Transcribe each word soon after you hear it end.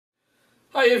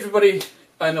Hi everybody,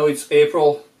 I know it's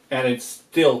April and it's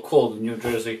still cold in New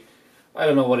Jersey. I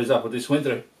don't know what is up with this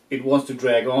winter. It wants to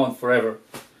drag on forever.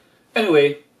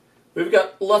 Anyway, we've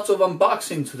got lots of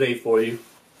unboxing today for you.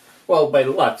 Well, by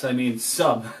lots I mean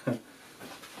some.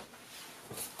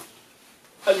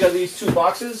 I've got these two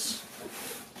boxes.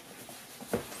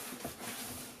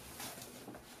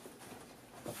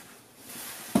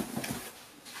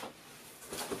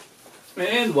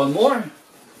 And one more.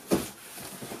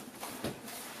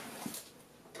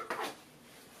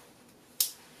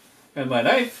 And my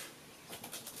knife.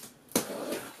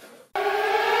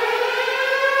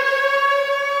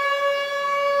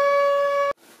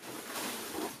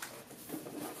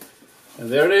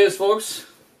 And there it is, folks.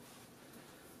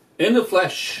 In the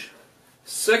flesh,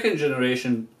 second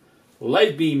generation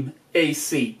Light Beam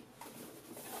AC.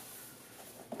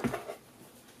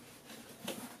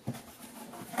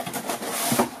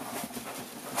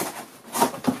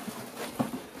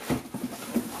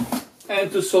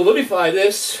 And to solidify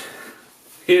this,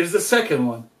 here's the second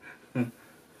one. The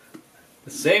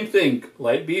same thing,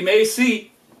 Light Beam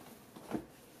AC.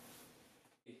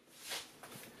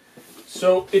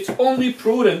 So it's only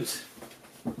prudent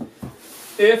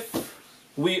if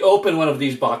we open one of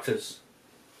these boxes.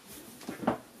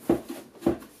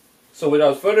 So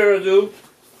without further ado,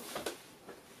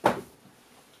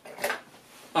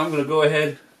 I'm going to go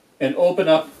ahead and open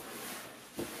up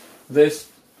this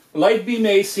Light Beam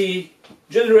AC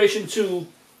Generation 2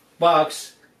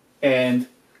 box, and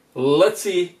let's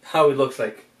see how it looks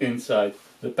like inside.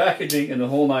 The packaging and the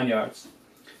whole 9 yards.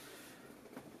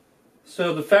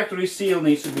 So the factory seal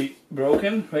needs to be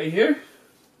broken right here.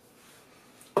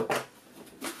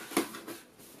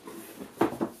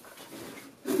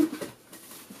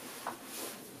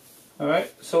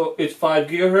 Alright, so it's 5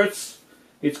 gigahertz.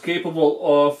 It's capable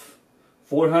of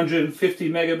 450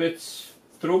 megabits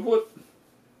throughput.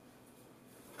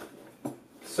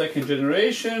 Second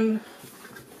generation.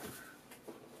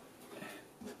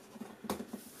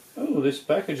 Oh, this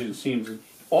packaging seems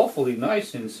awfully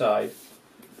nice inside.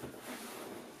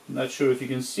 I'm not sure if you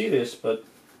can see this, but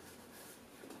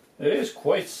it is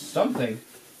quite something.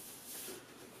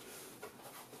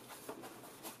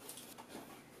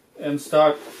 And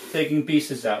start taking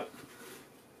pieces out.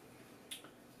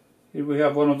 Here we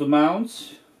have one of the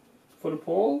mounts for the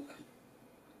pole,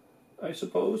 I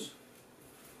suppose.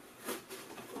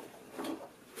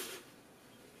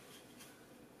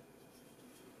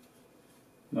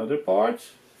 Another part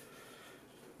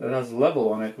that has a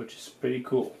level on it, which is pretty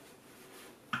cool.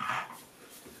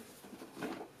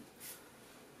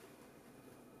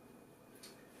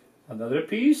 Another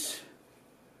piece,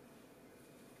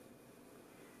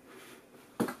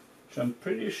 which I'm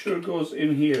pretty sure goes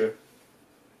in here.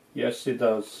 Yes, it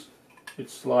does. It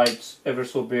slides ever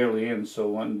so barely in, so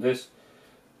when this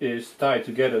is tied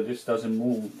together, this doesn't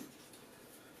move.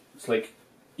 It's like,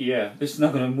 yeah, this is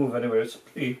not going to move anywhere. It's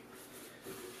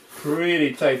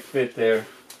pretty tight fit there.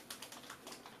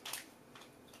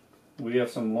 We have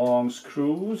some long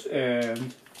screws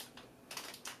and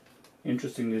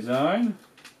interesting design.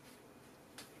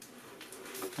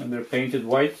 And they're painted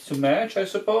white to match, I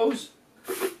suppose.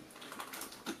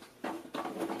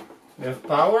 We have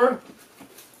power.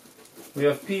 We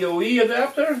have PoE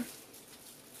adapter.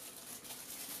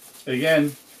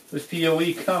 Again, this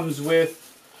PoE comes with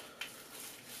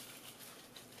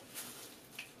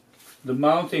the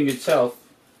mounting itself.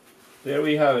 There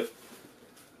we have it.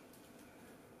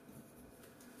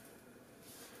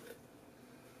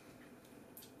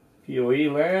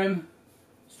 PoE LAN.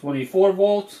 It's 24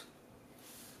 volt.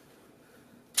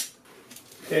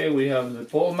 Okay, we have the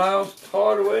pole mount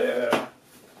hardware.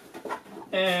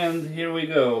 And here we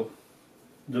go.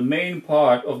 The main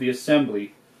part of the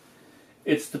assembly.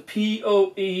 It's the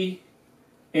PoE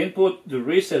input, the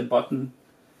reset button.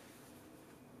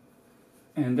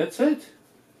 And that's it.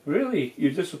 Really,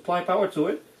 you just apply power to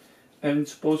it and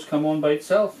it's supposed to come on by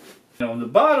itself. Now on the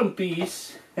bottom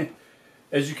piece,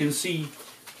 as you can see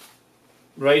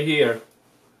right here,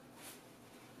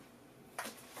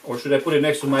 or should I put it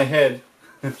next to my head,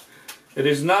 it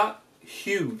is not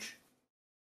huge.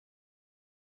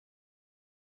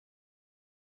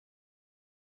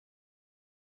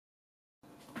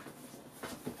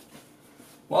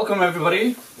 Welcome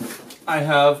everybody. I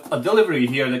have a delivery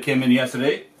here that came in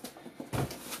yesterday,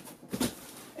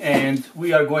 and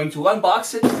we are going to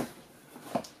unbox it.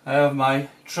 I have my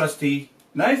trusty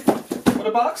knife for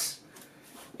the box,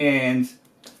 and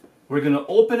we're going to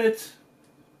open it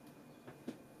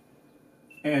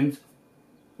and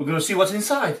we're going to see what's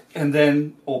inside, and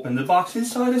then open the box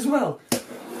inside as well.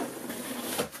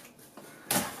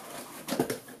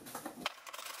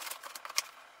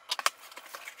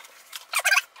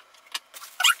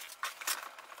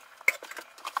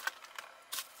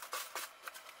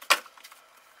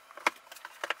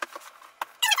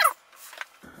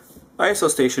 ISO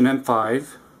station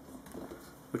M5,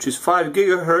 which is 5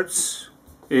 gigahertz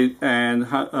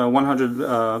and 100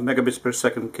 megabits per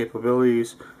second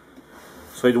capabilities.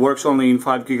 So it works only in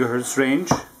 5 gigahertz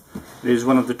range. It is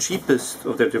one of the cheapest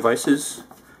of their devices,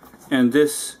 and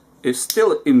this is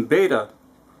still in beta.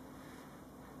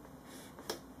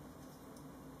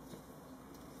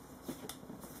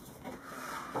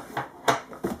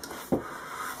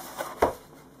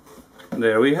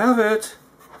 There we have it.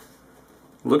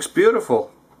 Looks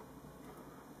beautiful.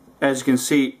 As you can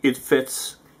see, it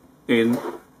fits in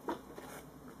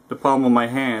the palm of my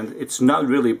hand. It's not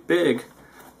really big.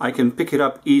 I can pick it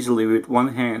up easily with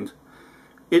one hand.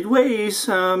 It weighs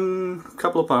a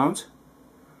couple of pounds.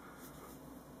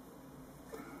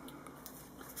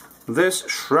 This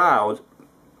shroud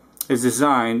is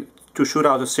designed to shoot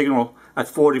out a signal at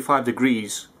 45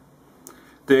 degrees.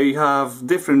 They have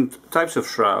different types of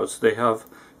shrouds. They have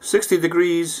 60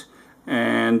 degrees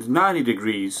and 90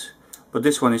 degrees, but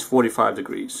this one is 45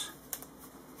 degrees.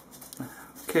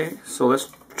 Okay, so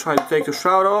let's try to take the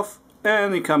shroud off,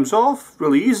 and it comes off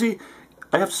really easy.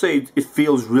 I have to say it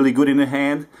feels really good in the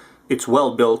hand. It's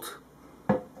well built.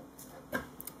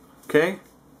 Okay,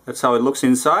 that's how it looks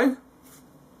inside.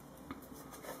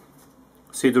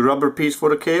 See the rubber piece for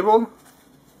the cable?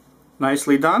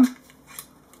 Nicely done.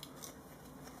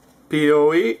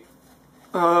 PoE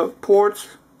port.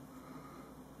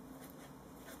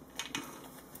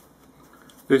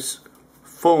 This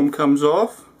foam comes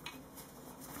off.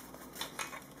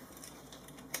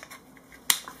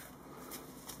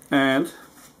 And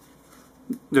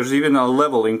there's even a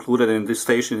level included in the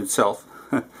station itself.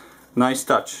 Nice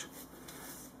touch.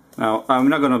 Now I'm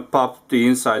not going to pop the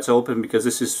insides open because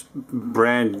this is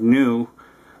brand new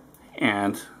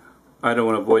and I don't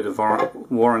want to void the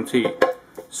warranty.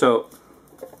 So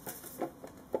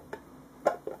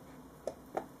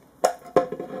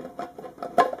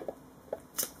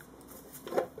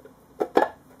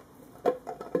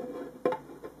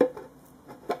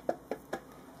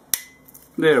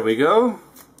there we go.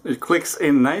 It clicks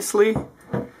in nicely.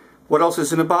 What else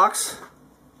is in the box?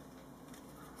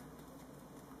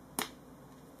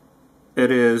 It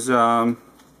is the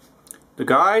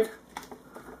guide,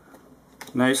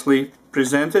 nicely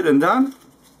presented and done.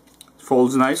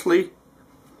 Folds nicely.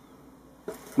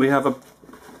 We have a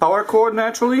power cord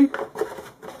naturally,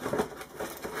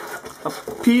 a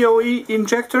PoE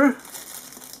injector.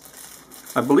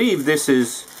 I believe this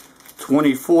is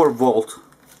 24 volt.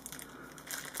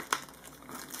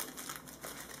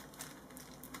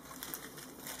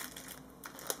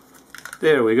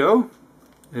 There we go.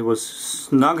 It was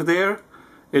snug there.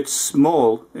 It's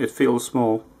small. It feels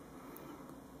small.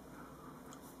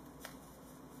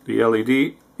 The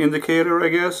LED indicator, I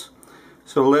guess.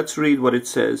 So let's read what it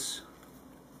says.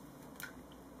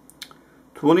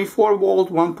 24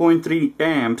 volt, 1.3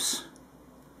 amps.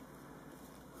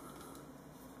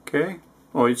 Okay.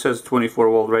 Oh, it says 24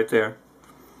 volt right there.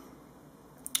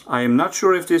 I am not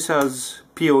sure if this has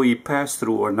PoE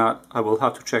pass-through or not. I will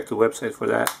have to check the website for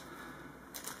that.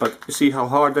 But you see how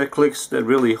hard that clicks? That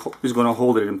really is going to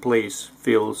hold it in place.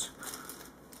 Feels.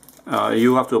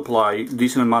 You have to apply a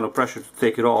decent amount of pressure to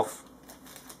take it off.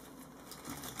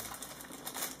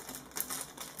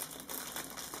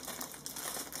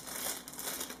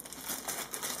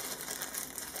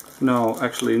 No,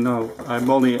 actually no. I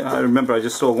remember I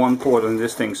just saw one port on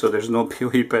this thing, so there's no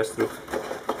PoE pass-through.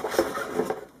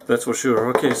 That's for sure.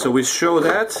 Okay, so we show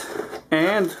that,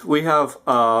 and we have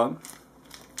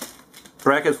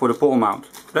bracket for the pole mount.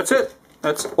 That's it.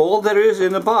 That's all there is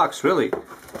in the box, really.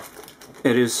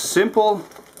 It is simple.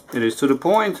 It is to the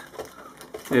point.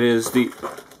 It is the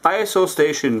ISO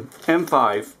station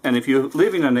M5, and if you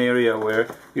live in an area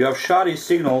where you have shoddy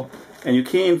signal and you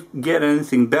can't get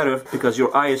anything better because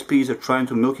your ISPs are trying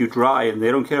to milk you dry and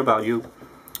they don't care about you,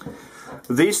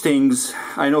 these things,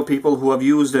 I know people who have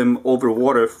used them over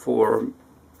water for,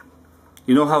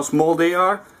 you know how small they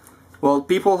are? Well,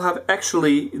 people have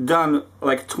actually done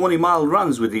like 20-mile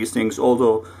runs with these things,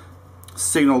 although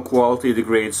signal quality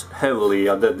degrades heavily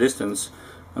at that distance.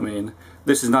 I mean,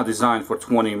 this is not designed for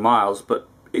 20 miles, but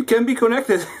it can be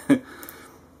connected.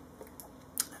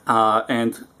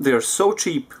 And they're so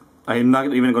cheap. I'm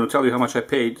not even going to tell you how much I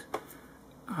paid,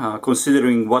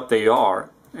 considering what they are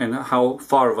and how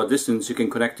far of a distance you can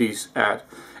connect these at.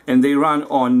 And they run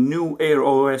on new Air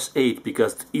OS 8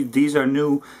 because these are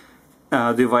new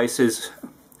devices,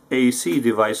 AC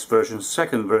device version,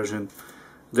 second version,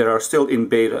 that are still in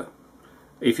beta.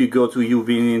 If you go to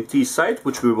Ubiquity site,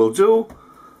 which we will do,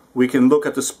 we can look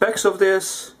at the specs of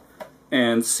this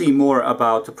and see more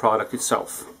about the product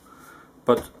itself.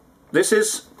 But this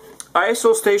is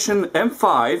ISO station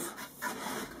M5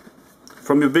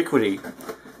 from Ubiquity.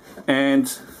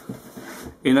 And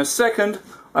in a second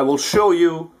I will show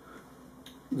you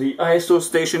the ISO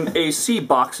Station AC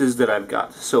boxes that I've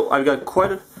got. So I've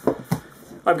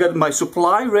got my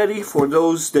supply ready for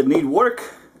those that need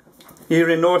work here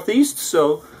in Northeast.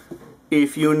 So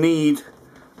if you need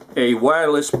a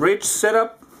wireless bridge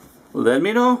setup, let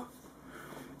me know,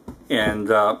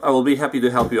 and I will be happy to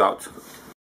help you out.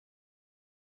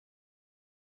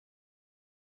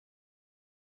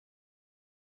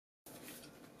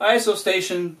 ISO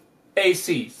Station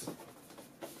ACs.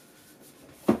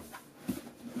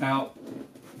 Now,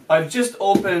 I've just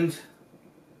opened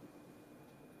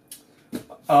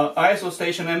ISO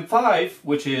Station M5,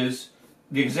 which is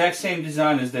the exact same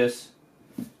design as this.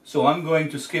 So I'm going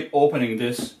to skip opening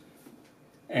this,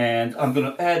 and I'm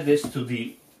going to add this to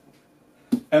the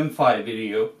M5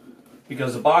 video,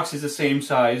 because the box is the same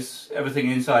size, everything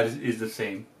inside is the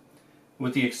same,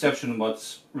 with the exception of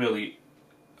what's really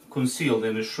concealed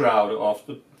in the shroud of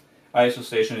the ISO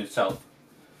station itself.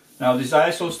 Now, these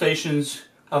ISO stations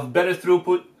have better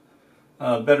throughput,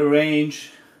 better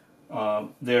range.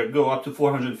 They go up to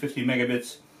 450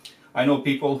 megabits. I know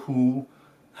people who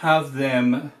have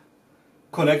them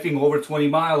connecting over 20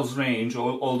 miles range,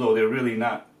 although they're really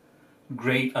not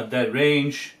great at that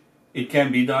range. It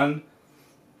can be done.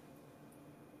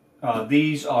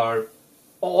 These are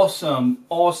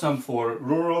awesome for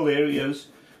rural areas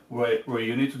where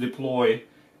you need to deploy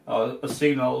a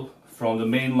signal from the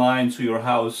main line to your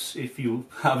house if you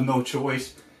have no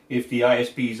choice, if the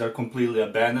ISPs are completely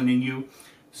abandoning you.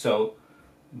 So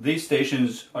these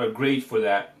stations are great for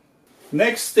that.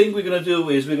 Next thing we're going to do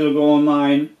is we're going to go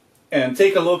online and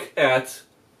take a look at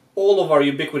all of our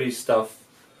Ubiquity stuff.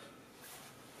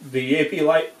 The AP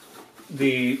Lite,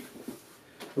 the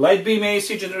Lite Beam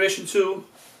AC Generation 2,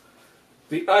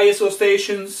 the ISO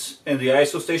stations and the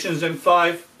ISO stations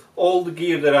M5, all the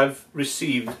gear that I've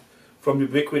received from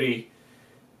Ubiquity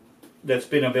that's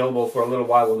been available for a little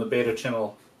while on the beta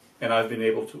channel, and I've been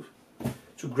able to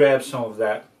grab some of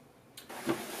that.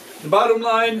 The bottom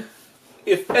line,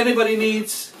 if anybody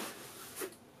needs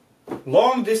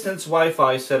long distance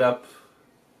Wi-Fi setup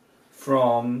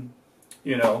from,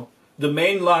 you know, the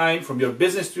main line from your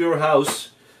business to your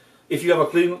house, if you have a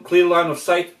clear line of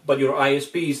sight but your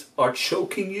ISPs are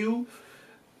choking you,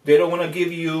 they don't want to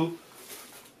give you,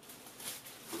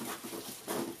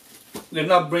 they're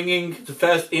not bringing the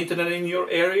fast internet in your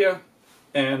area,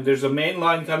 and there's a main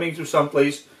line coming through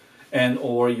someplace, and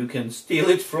or you can steal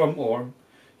it from or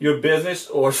your business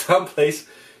or someplace,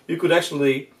 you could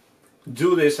actually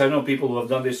do this. I know people who have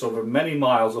done this over many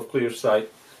miles of clear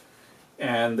sight,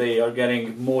 and they are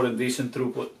getting more than decent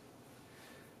throughput.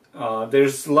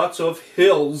 There's lots of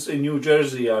hills in New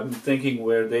Jersey, I'm thinking,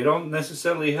 where they don't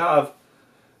necessarily have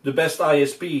the best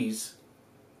ISPs.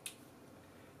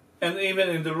 And even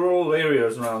in the rural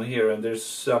areas around here, and there's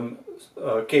some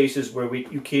cases where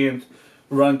you can't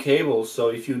run cables. So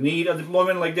if you need a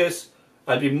deployment like this,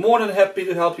 I'd be more than happy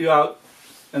to help you out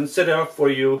and set it up for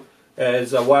you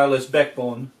as a wireless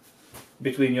backbone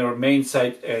between your main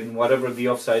site and whatever the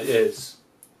offsite is.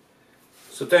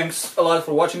 So thanks a lot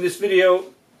for watching this video.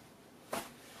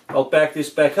 I'll pack this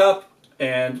back up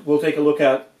and we'll take a look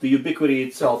at the Ubiquity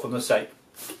itself on the site.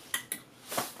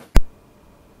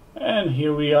 And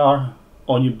here we are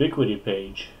on Ubiquity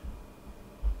page.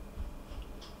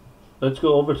 Let's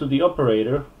go over to the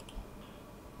operator.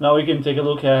 Now we can take a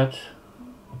look at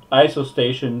ISO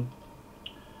Station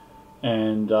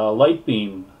and Lite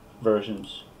Beam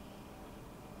versions.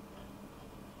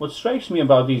 What strikes me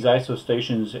about these ISO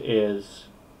stations is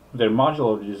their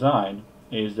modular design,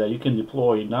 is that you can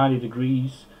deploy 90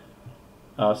 degrees,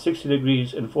 60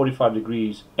 degrees, and 45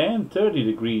 degrees, and 30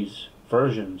 degrees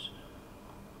versions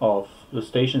of the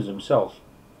stations themselves.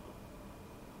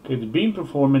 Okay, the beam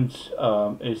performance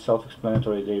is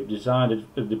self-explanatory. They've designed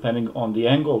it depending on the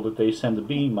angle that they send the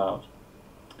beam out.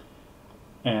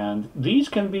 And these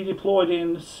can be deployed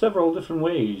in several different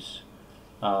ways.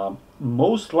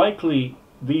 Most likely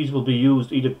these will be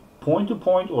used either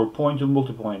point-to-point or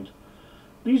point-to-multipoint.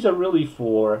 These are really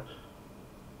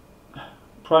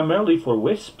primarily for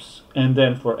Wisps, and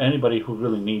then for anybody who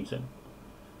really needs them.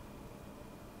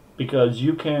 Because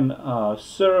you can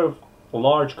serve a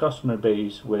large customer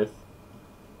base with,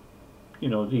 you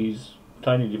know, these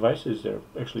tiny devices. They're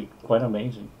actually quite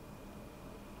amazing.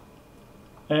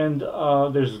 And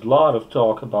there's a lot of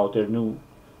talk about their new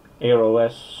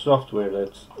AirOS software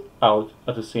that's out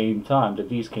at the same time that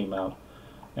these came out,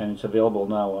 and it's available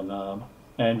now on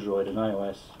Android and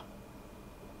iOS.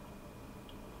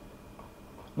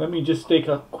 Let me just take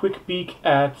a quick peek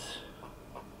at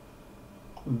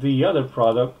the other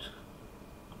product,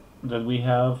 that we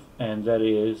have, and that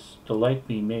is the Lite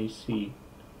beam AC.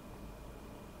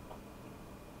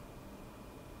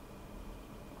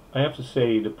 I have to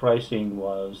say the pricing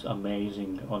was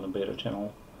amazing on the beta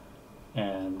channel,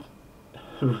 and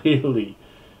really,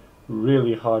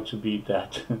 really hard to beat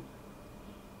that.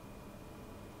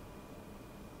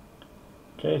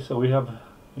 Okay, so we have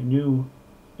a new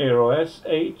Aero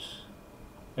S8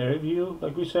 air view,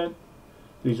 like we said.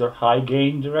 These are high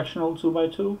gain directional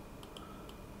 2x2.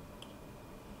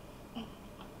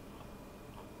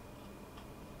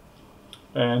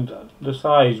 And the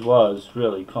size was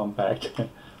really compact.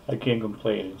 I can't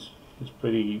complain. It's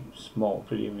pretty small,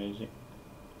 pretty amazing.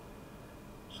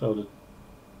 So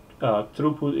the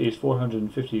throughput is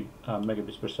 450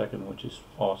 megabits per second, which is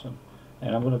awesome.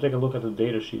 And I'm going to take a look at the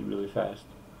data sheet really fast,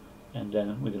 and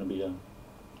then we're going to be done.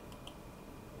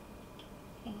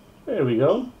 There we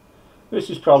go. This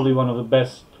is probably one of the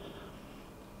best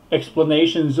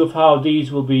explanations of how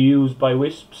these will be used by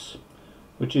Wisps,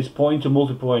 which is point to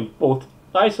multipoint. Both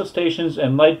ISO stations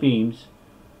and light beams,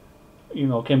 you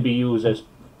know, can be used as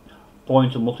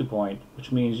point to multipoint,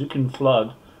 which means you can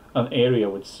flood an area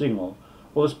with signal.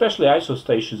 Well, especially ISO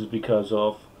stations, because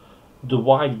of the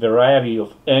wide variety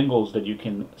of angles that you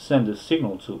can send a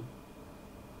signal to.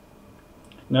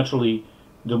 Naturally,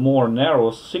 the more narrow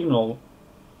signal,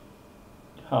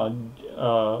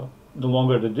 the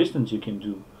longer the distance you can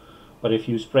do. But if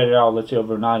you spread it out, let's say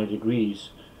over 90 degrees,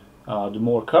 the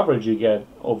more coverage you get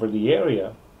over the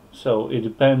area. So it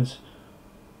depends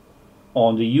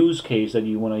on the use case that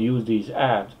you want to use these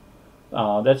at.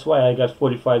 That's why I got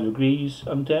 45 degrees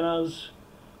antennas,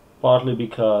 partly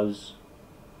because,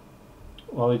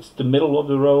 well, it's the middle of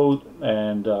the road,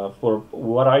 and for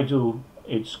what I do,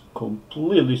 it's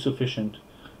completely sufficient,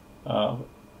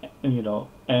 you know,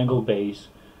 angle base,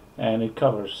 and it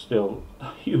covers still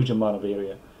a huge amount of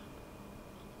area.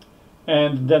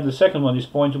 And then the second one is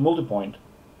point to multipoint.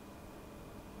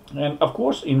 And of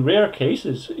course, in rare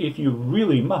cases, if you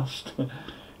really must,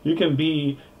 you can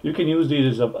use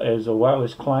these as a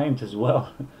wireless client as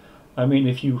well. I mean,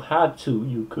 if you had to,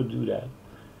 you could do that.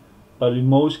 But in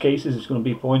most cases, it's going to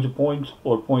be point to point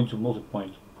or point to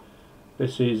multipoint.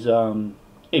 This is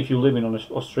if you live in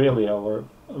Australia or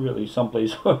really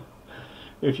someplace.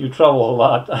 If you travel a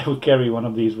lot, I would carry one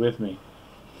of these with me.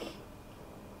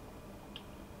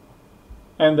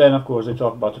 And then, of course, they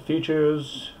talk about the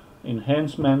features,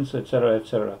 enhancements, etc.,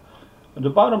 etc. The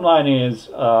bottom line is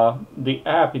the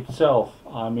app itself.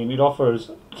 I mean, it offers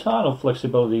a ton of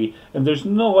flexibility, and there's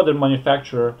no other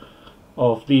manufacturer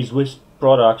of these Wisp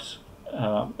products,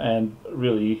 and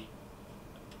really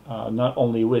not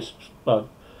only Wisps, but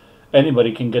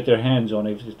anybody can get their hands on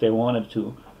it if they wanted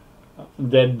to,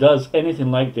 that does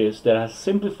anything like this, that has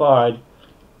simplified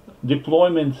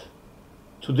deployment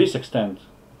to this extent.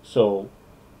 So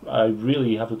I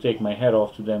really have to take my hat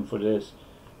off to them for this.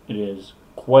 It is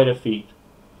quite a feat.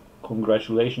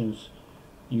 Congratulations,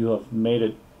 you have made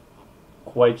it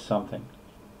quite something.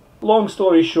 Long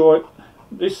story short,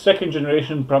 this second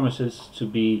generation promises to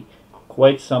be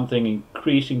quite something,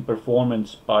 increasing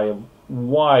performance by a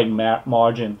wide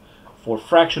margin for a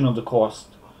fraction of the cost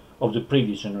of the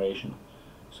previous generation.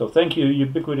 So thank you,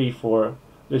 Ubiquity, for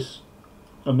this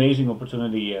amazing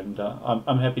opportunity, and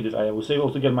I'm happy that I was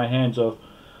able to get my hands on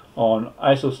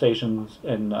ISO stations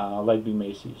and light beam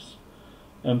ACs.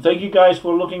 And thank you guys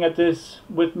for looking at this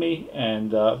with me,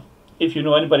 and if you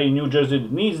know anybody in New Jersey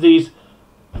that needs these,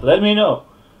 let me know.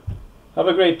 Have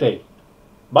a great day.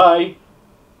 Bye.